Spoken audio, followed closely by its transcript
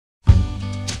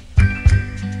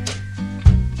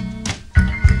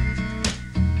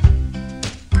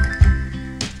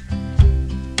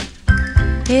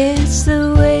It's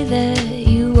the way that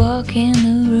you walk in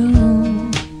the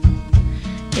room.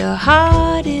 Your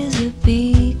heart is a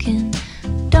beacon.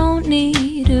 Don't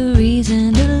need a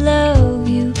reason to love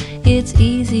you. It's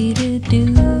easy to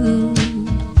do.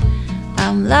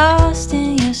 I'm lost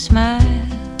in your smile.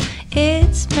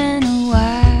 It's been a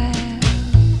while.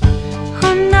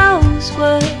 Who knows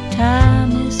what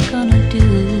time is gonna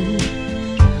do?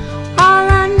 All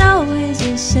I know is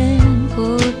a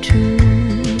simple truth.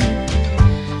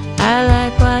 I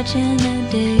like watching the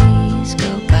days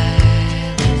go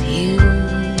by with you.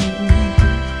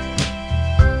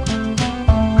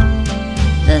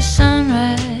 The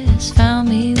sunrise found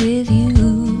me with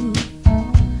you.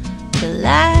 The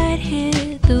light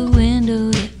hit the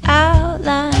window to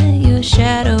outline your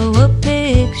shadow, a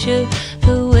picture,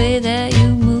 the way that you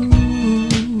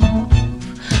move.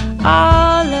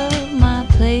 All of my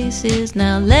places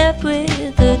now left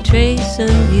with a trace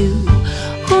of you.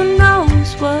 Who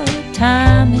knows what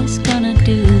time is gonna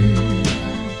do?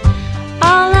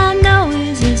 All I know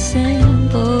is a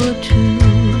simple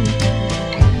truth.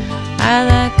 I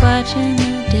like watching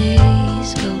the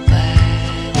days go by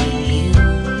with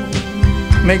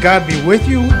you. May God be with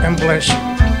you and bless you.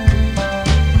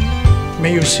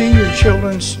 May you see your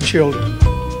children's children.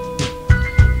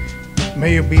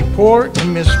 May you be poor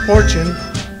in misfortune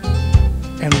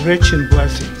and rich in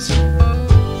blessings.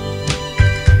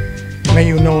 May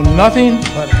you know nothing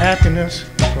but happiness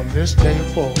from this day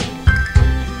forward.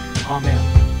 Amen.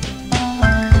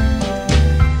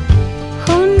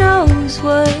 Who knows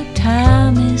what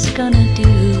time is gonna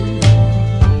do?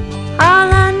 All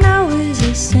I know is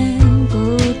a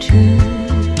simple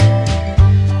truth.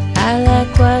 I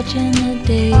like watching the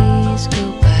days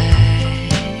go by.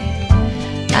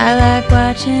 I like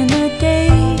watching the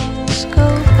days go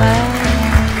by.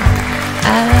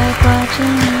 I like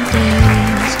watching the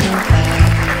days go by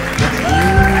with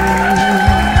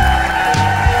you.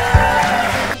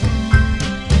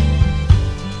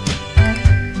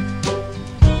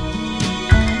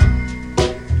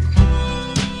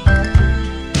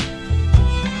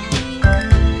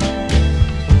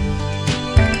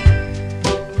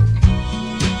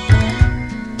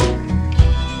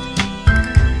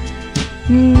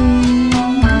 Mm.